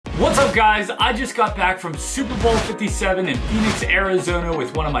What's up, guys? I just got back from Super Bowl 57 in Phoenix, Arizona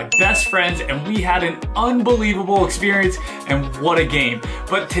with one of my best friends, and we had an unbelievable experience, and what a game.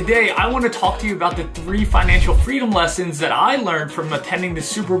 But today I want to talk to you about the 3 financial freedom lessons that I learned from attending the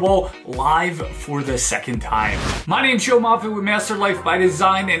Super Bowl live for the second time. My name's Joe Moffitt with Master Life by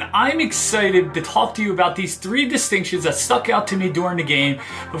Design, and I'm excited to talk to you about these 3 distinctions that stuck out to me during the game.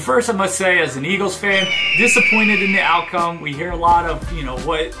 But first, I must say, as an Eagles fan, disappointed in the outcome. We hear a lot of,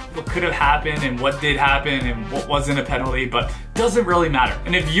 what could have happened and what did happen and what wasn't a penalty, but doesn't really matter.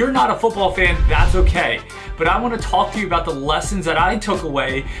 And if you're not a football fan, that's okay. But I want to talk to you about the lessons that I took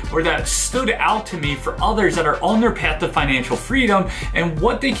away or that stood out to me for others that are on their path to financial freedom and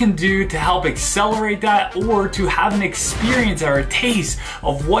what they can do to help accelerate that, or to have an experience or a taste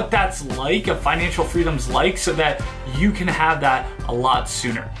of what that's like, of financial freedom's like, so that you can have that a lot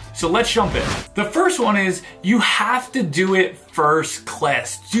sooner. So let's jump in. The first one is you have to do it first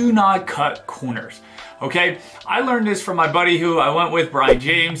class. Do not cut corners. Okay, I learned this from my buddy who I went with, Brian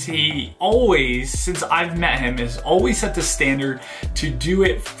James. He always, since I've met him, has always set the standard to do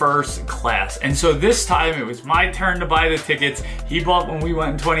it first class. And so this time it was my turn to buy the tickets. He bought when we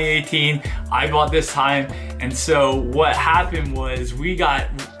went in 2018. I bought this time. And so what happened was we got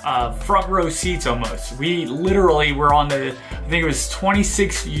front row seats almost. We literally were on the, I think it was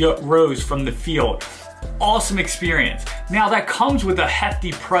 26 rows from the field. Awesome experience. Now that comes with a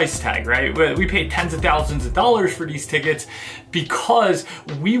hefty price tag, right? We paid tens of thousands of dollars for these tickets because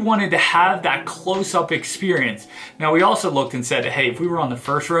we wanted to have that close-up experience. Now we also looked and said, hey, if we were on the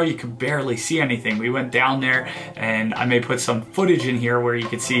first row, you could barely see anything. We went down there, and I may put some footage in here where you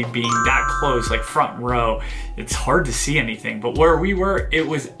could see being that close, like front row, it's hard to see anything. But where we were, it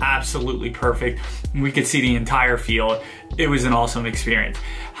was absolutely perfect. We could see the entire field. It was an awesome experience.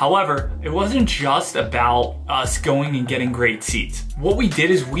 However, it wasn't just about us going and getting great seats. What we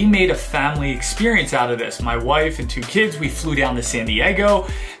did is we made a family experience out of this. My wife and 2 kids, we flew down to San Diego,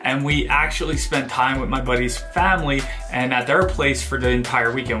 and we actually spent time with my buddy's family and at their place for the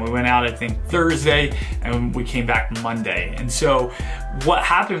entire weekend. We went out, I think, Thursday, and we came back Monday. And so what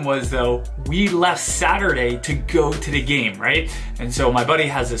happened was, though, we left Saturday to go to the game, right? And so my buddy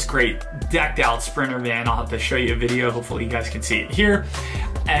has this great decked out Sprinter van. I'll have to show you a video. Hopefully you guys can see it here.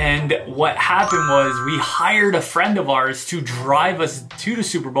 And what happened was we hired a friend of ours to drive us to the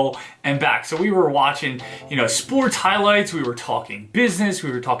Super Bowl and back. So we were watching, sports highlights. We were talking business.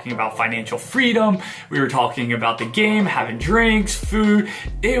 We were talking about financial freedom. We were talking about the game, having drinks, food.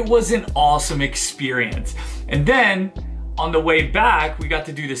 It was an awesome experience. And then on the way back, we got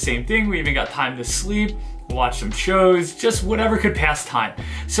to do the same thing. We even got time to sleep, watch some shows, just whatever could pass time.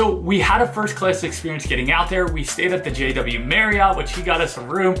 So we had a first class experience getting out there. We stayed at the JW Marriott, which he got us a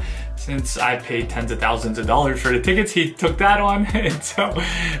room. Since I paid tens of thousands of dollars for the tickets, he took that on. And so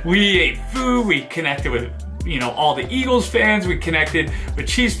we ate food, we connected with all the Eagles fans, we connected with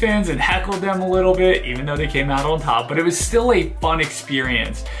Chiefs fans and heckled them a little bit, even though they came out on top, but it was still a fun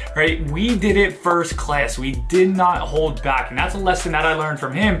experience, right? We did it first class. We did not hold back, and that's a lesson that I learned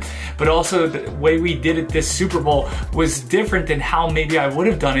from him, but also the way we did it this Super Bowl was different than how maybe I would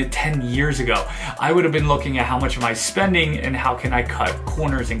have done it 10 years ago. I would have been looking at how much am I spending and how can I cut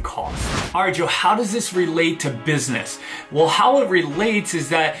corners and costs. All right, Joe, how does this relate to business? Well, how it relates is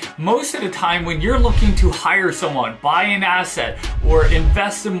that most of the time when you're looking to hire someone, buy an asset, or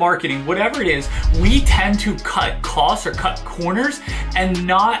invest in marketing, whatever it is, we tend to cut costs or cut corners and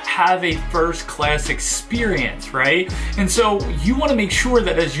not have a first class experience, right? And so you want to make sure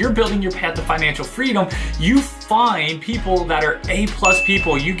that as you're building your path to financial freedom, you find people that are A+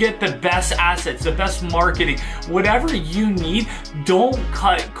 people. You get the best assets, the best marketing, whatever you need. Don't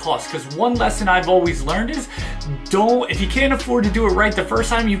cut costs, because one lesson I've always learned is if you can't afford to do it right the first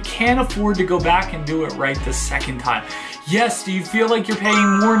time, you can't afford to go back and do it right the second time. Yes, do you feel like you're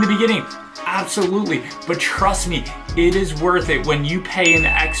paying more in the beginning? Absolutely, but trust me, it is worth it when you pay an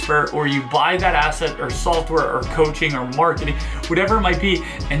expert or you buy that asset or software or coaching or marketing, whatever it might be,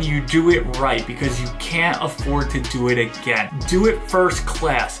 and you do it right, because you can't afford to do it again. Do it first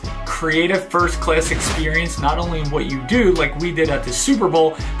class. Create a first class experience, not only in what you do, like we did at the Super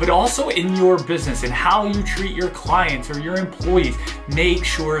Bowl, but also in your business and how you treat your clients or your employees. Make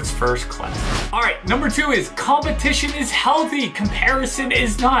sure it's first class. All right, number 2 is competition is healthy, comparison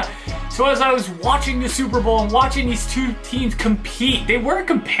is not. So as I was watching the Super Bowl and watching these 2 teams compete, they weren't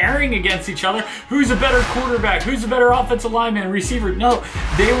comparing against each other. Who's a better quarterback? Who's a better offensive lineman, receiver? No,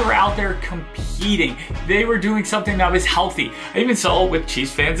 they were out there competing. They were doing something that was healthy. I even saw it with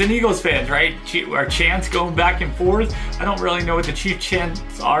Chiefs fans and Eagles fans, right? Our chants going back and forth. I don't really know what the Chiefs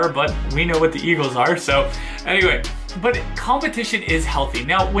chants are, but we know what the Eagles are. So anyway, But competition is healthy.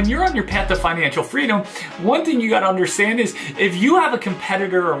 Now, when you're on your path to financial freedom, one thing you got to understand is if you have a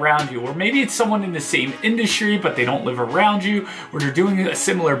competitor around you, or maybe it's someone in the same industry, but they don't live around you, or they're doing a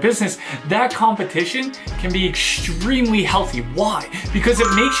similar business, that competition can be extremely healthy. Why? Because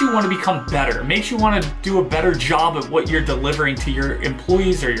it makes you want to become better. It makes you want to do a better job at what you're delivering to your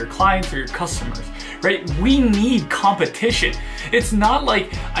employees or your clients or your customers. Right? We need competition. It's not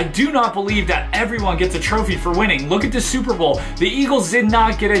like, I do not believe that everyone gets a trophy for winning. Look at the Super Bowl. The Eagles did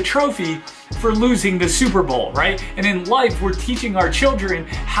not get a trophy for losing the Super Bowl, right? And in life, we're teaching our children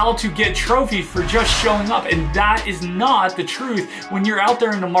how to get trophies for just showing up. And that is not the truth when you're out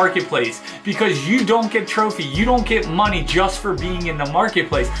there in the marketplace, because you don't get trophy. You don't get money just for being in the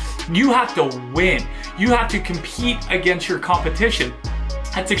marketplace. You have to win. You have to compete against your competition.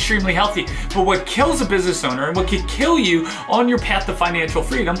 That's extremely healthy. But what kills a business owner and what could kill you on your path to financial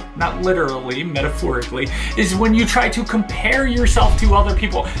freedom, not literally, metaphorically, is when you try to compare yourself to other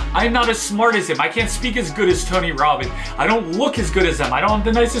people. I'm not as smart as him. I can't speak as good as Tony Robbins. I don't look as good as them. I don't have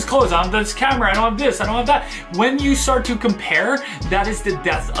the nicest clothes. I don't have this camera. I don't have this. I don't have that. When you start to compare, that is the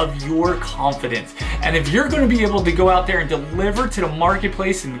death of your confidence. And if you're going to be able to go out there and deliver to the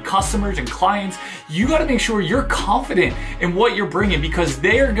marketplace and customers and clients, you got to make sure you're confident in what you're bringing, because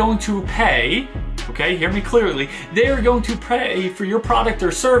they are going to pay, okay, hear me clearly, they are going to pay for your product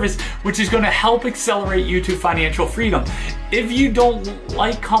or service, which is going to help accelerate you to financial freedom. If you don't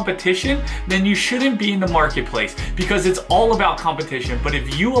like competition, then you shouldn't be in the marketplace, because it's all about competition. But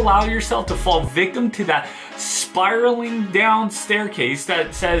if you allow yourself to fall victim to that spiraling down staircase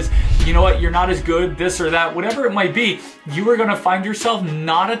that says, you know what, you're not as good, this or that, whatever it might be, you are going to find yourself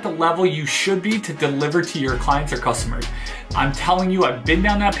not at the level you should be to deliver to your clients or customers. I'm telling you, I've been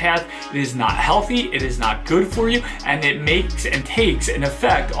down that path. It is not healthy, it is not good for you, and it makes and takes an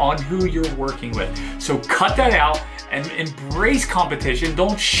effect on who you're working with. So cut that out and embrace competition.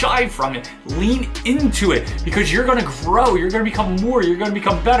 Don't shy from it. Lean into it, because you're gonna grow, you're gonna become more, you're gonna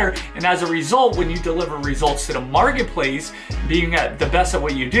become better, and as a result, when you deliver results to the marketplace, being at the best at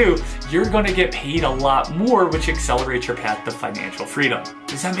what you do, you're gonna get paid a lot more, which accelerates your path to financial freedom.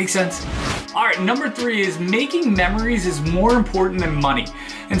 Does that make sense? All right, number 3 is making memories is more important than money.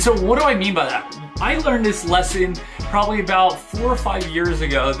 And so what do I mean by that? I learned this lesson probably about 4 or 5 years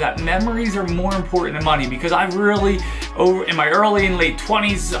ago, that memories are more important than money, because I really, in my early and late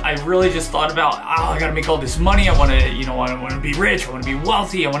 20s, I really just thought about, oh, I gotta make all this money. I wanna, I wanna be rich, I wanna be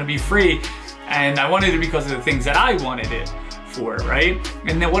wealthy, I wanna be free. And I wanted it because of the things that I wanted it for, right?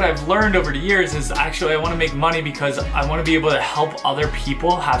 And then what I've learned over the years is actually I want to make money because I want to be able to help other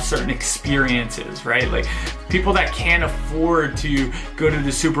people have certain experiences, right? Like people that can't afford to go to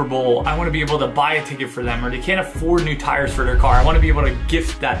the Super Bowl, I want to be able to buy a ticket for them, or they can't afford new tires for their car. I want to be able to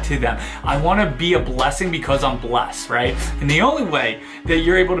gift that to them. I want to be a blessing because I'm blessed, right? And the only way that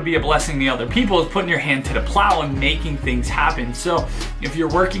you're able to be a blessing to other people is putting your hand to the plow and making things happen. So if you're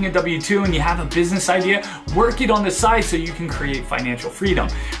working a W-2 and you have a business idea, work it on the side so you can create financial freedom,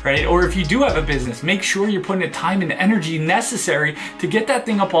 right? Or if you do have a business, make sure you're putting the time and energy necessary to get that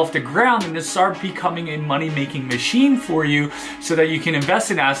thing up off the ground and to start becoming a money-making machine for you, so that you can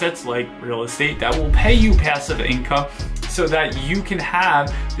invest in assets like real estate that will pay you passive income, so that you can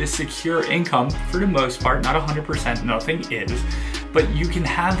have this secure income for the most part. Not 100%, nothing is, but you can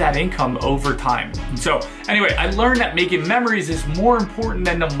have that income over time. And so anyway, I learned that making memories is more important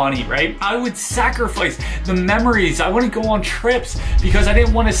than the money, right? I would sacrifice the memories. I wouldn't go on trips because I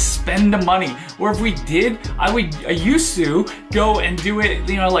didn't want to spend the money. Or if we did, I used to go and do it,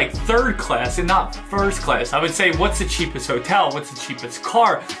 like third class and not first class. I would say, what's the cheapest hotel? What's the cheapest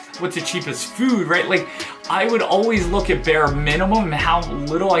car? What's the cheapest food, right? Like I would always look at bare minimum and how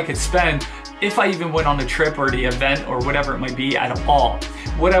little I could spend if I even went on the trip or the event or whatever it might be at all.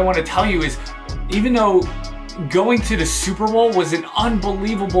 What I want to tell you is, even though going to the Super Bowl was an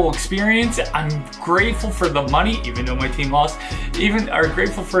unbelievable experience, I'm grateful for the money, even though my team lost,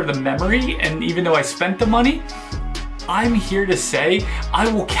 grateful for the memory, and even though I spent the money, I'm here to say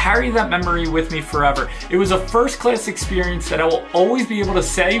I will carry that memory with me forever. It was a first-class experience that I will always be able to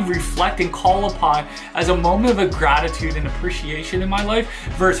say, reflect, and call upon as a moment of gratitude and appreciation in my life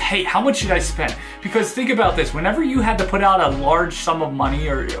versus, hey, how much did I spend? Because think about this, whenever you had to put out a large sum of money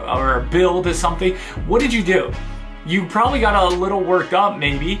or a bill to something, what did you do? You probably got a little worked up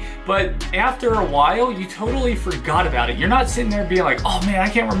maybe, but after a while, you totally forgot about it. You're not sitting there being like, oh man, I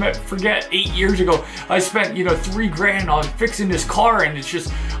can't forget 8 years ago, I spent, $3 grand on fixing this car and it's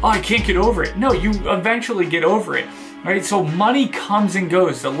just, oh, I can't get over it. No, you eventually get over it, right? So money comes and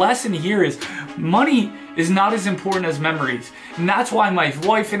goes. The lesson here is money is not as important as memories. And that's why my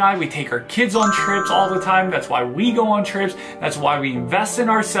wife and I, we take our kids on trips all the time. That's why we go on trips. That's why we invest in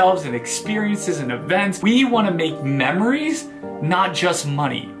ourselves and experiences and events. We want to make memories, not just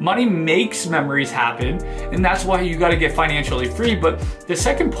money. Money makes memories happen, and that's why you got to get financially free. But the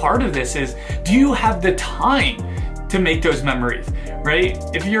second part of this is, do you have the time to make those memories, right?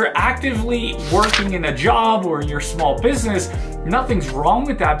 If you're actively working in a job or your small business, nothing's wrong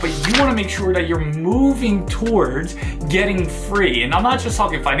with that, but you want to make sure that you're moving towards getting free. And I'm not just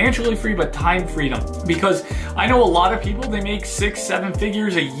talking financially free, but time freedom. Because I know a lot of people, they make 6-7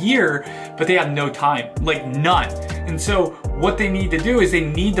 figures a year, but they have no time, like none. And so what they need to do is they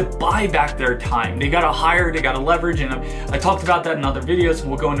need to buy back their time. They got to hire, they got to leverage. And I talked about that in other videos, and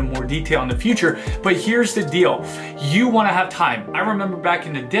we'll go into more detail in the future. But here's the deal. You want to have time. I remember back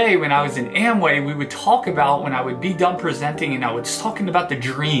in the day when I was in Amway, we would talk about, when I would be done presenting and I was talking about the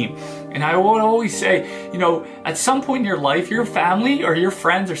dream. And I would always say, you know, at some point in your life, your family or your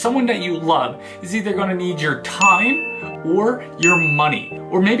friends or someone that you love is either going to need your time or your money,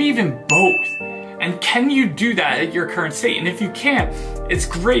 or maybe even both. And can you do that at your current state? And if you can't, it's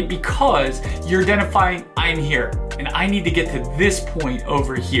great, because you're identifying, I'm here and I need to get to this point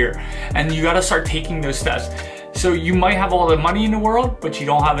over here. And you got to start taking those steps. So you might have all the money in the world, but you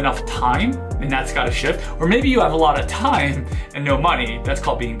don't have enough time, and that's got to shift. Or maybe you have a lot of time and no money. That's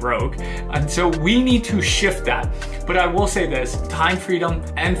called being broke. And so we need to shift that. But I will say this, time freedom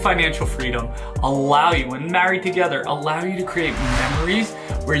and financial freedom allow you, when married together, allow you to create memories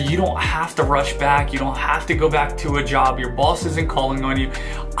where you don't have to rush back. You don't have to go back to a job. Your boss isn't calling on you.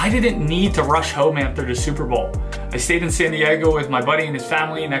 I didn't need to rush home after the Super Bowl. I stayed in San Diego with my buddy and his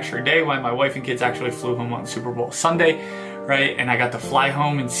family an extra day while my wife and kids actually flew home on Super Bowl Sunday, right? And I got to fly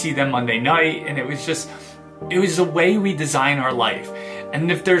home and see them Monday night. And it was the way we design our life.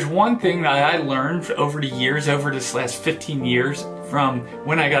 And if there's one thing that I learned over the years, over this last 15 years, from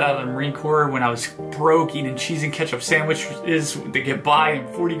when I got out of the Marine Corps, when I was broke eating cheese and ketchup sandwiches to get by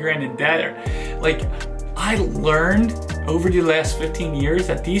and 40 grand in debt, like, I learned over the last 15 years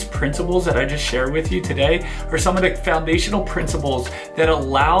that these principles that I just shared with you today are some of the foundational principles that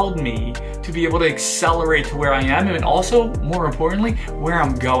allowed me to be able to accelerate to where I am, and also, more importantly, where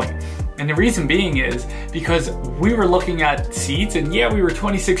I'm going. And the reason being is because we were looking at seats, and yeah, we were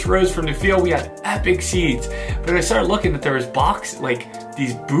 26 rows from the field. We had epic seats, but I started looking that there was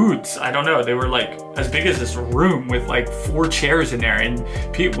these booths. I don't know, they were like as big as this room with like 4 chairs in there, and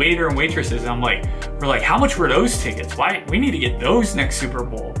waiter and waitresses. And we're like, how much were those tickets? Why? We need to get those next Super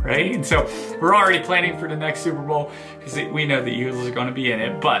Bowl, right? And so we're already planning for the next Super Bowl because we know the Eagles are going to be in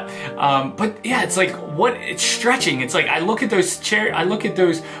it. But yeah, it's like, it's stretching. It's like, I look at those chairs, I look at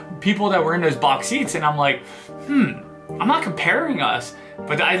those people that were in those box seats, and I'm like, I'm not comparing us,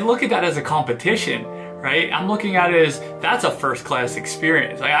 but I look at that as a competition, right? I'm looking at it as, that's a first class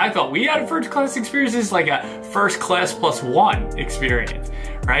experience. Like, I thought we had a first class experience. This is like a first class +1 experience,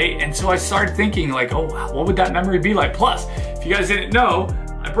 right? And so I started thinking like, oh, what would that memory be like? Plus, if you guys didn't know,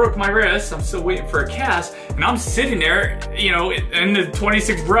 I broke my wrist. I'm still waiting for a cast, and I'm sitting there, you know, in the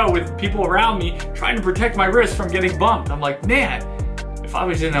 26th row with people around me trying to protect my wrist from getting bumped. I'm like, man, if I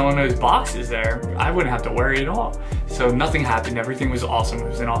was in one of those boxes there, I wouldn't have to worry at all. So nothing happened. Everything was awesome. It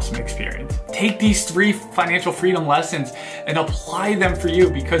was an awesome experience. Take these 3 financial freedom lessons and apply them for you,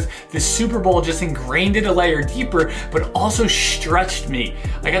 because the Super Bowl just ingrained it a layer deeper, but also stretched me.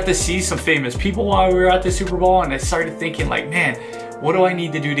 I got to see some famous people while we were at the Super Bowl, and I started thinking like, man, what do I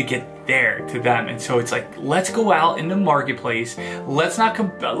need to do to get there to them? And so it's like, let's go out in the marketplace. Let's not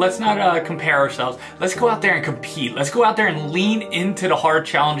compare ourselves. Let's go out there and compete. Let's go out there and lean into the hard,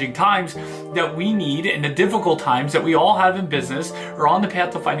 challenging times that we need, and the difficult times that we all have in business or on the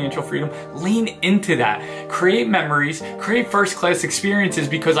path to financial freedom. Lean into that. Create memories, create first-class experiences,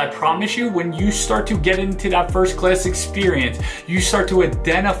 because I promise you, when you start to get into that first-class experience, you start to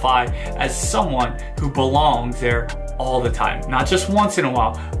identify as someone who belongs there all the time. Not just once in a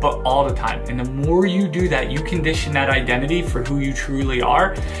while, but all the time. And the more you do that, you condition that identity for who you truly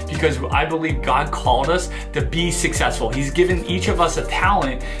are, because I believe God called us to be successful. He's given each of us a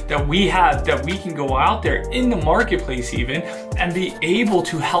talent that we have, that we can go out there in the marketplace even and be able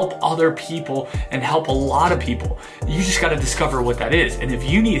to help other people and help a lot of people. You just got to discover what that is. And if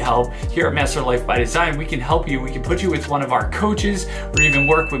you need help, here at Master Life by Design, we can help you. We can put you with one of our coaches, or even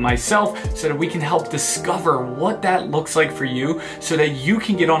work with myself, so that we can help discover what that looks like for you, so that you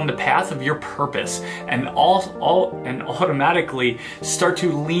can get on the path of your purpose and automatically start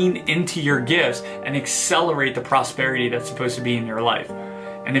to lean into your gifts and accelerate the prosperity that's supposed to be in your life.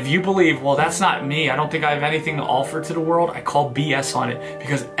 And if you believe, well, that's not me, I don't think I have anything to offer to the world, I call BS on it,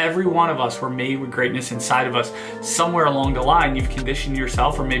 because every one of us were made with greatness inside of us. Somewhere along the line, you've conditioned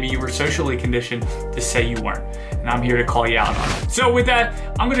yourself, or maybe you were socially conditioned to say you weren't. And I'm here to call you out on it. So with that,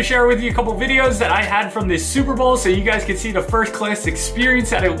 I'm gonna share with you a couple videos that I had from this Super Bowl so you guys can see the first class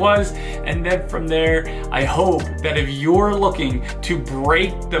experience that it was. And then from there, I hope that if you're looking to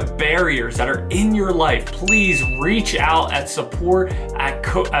break the barriers that are in your life, please reach out at support at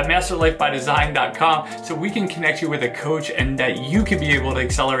masterlifebydesign.com so we can connect you with a coach and that you can be able to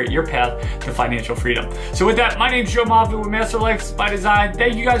accelerate your path to financial freedom. So with that, my name's Joe Moffitt with Master Life by Design.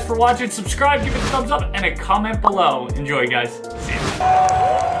 Thank you guys for watching. Subscribe, give it a thumbs up, and a comment below. Enjoy, guys. See you.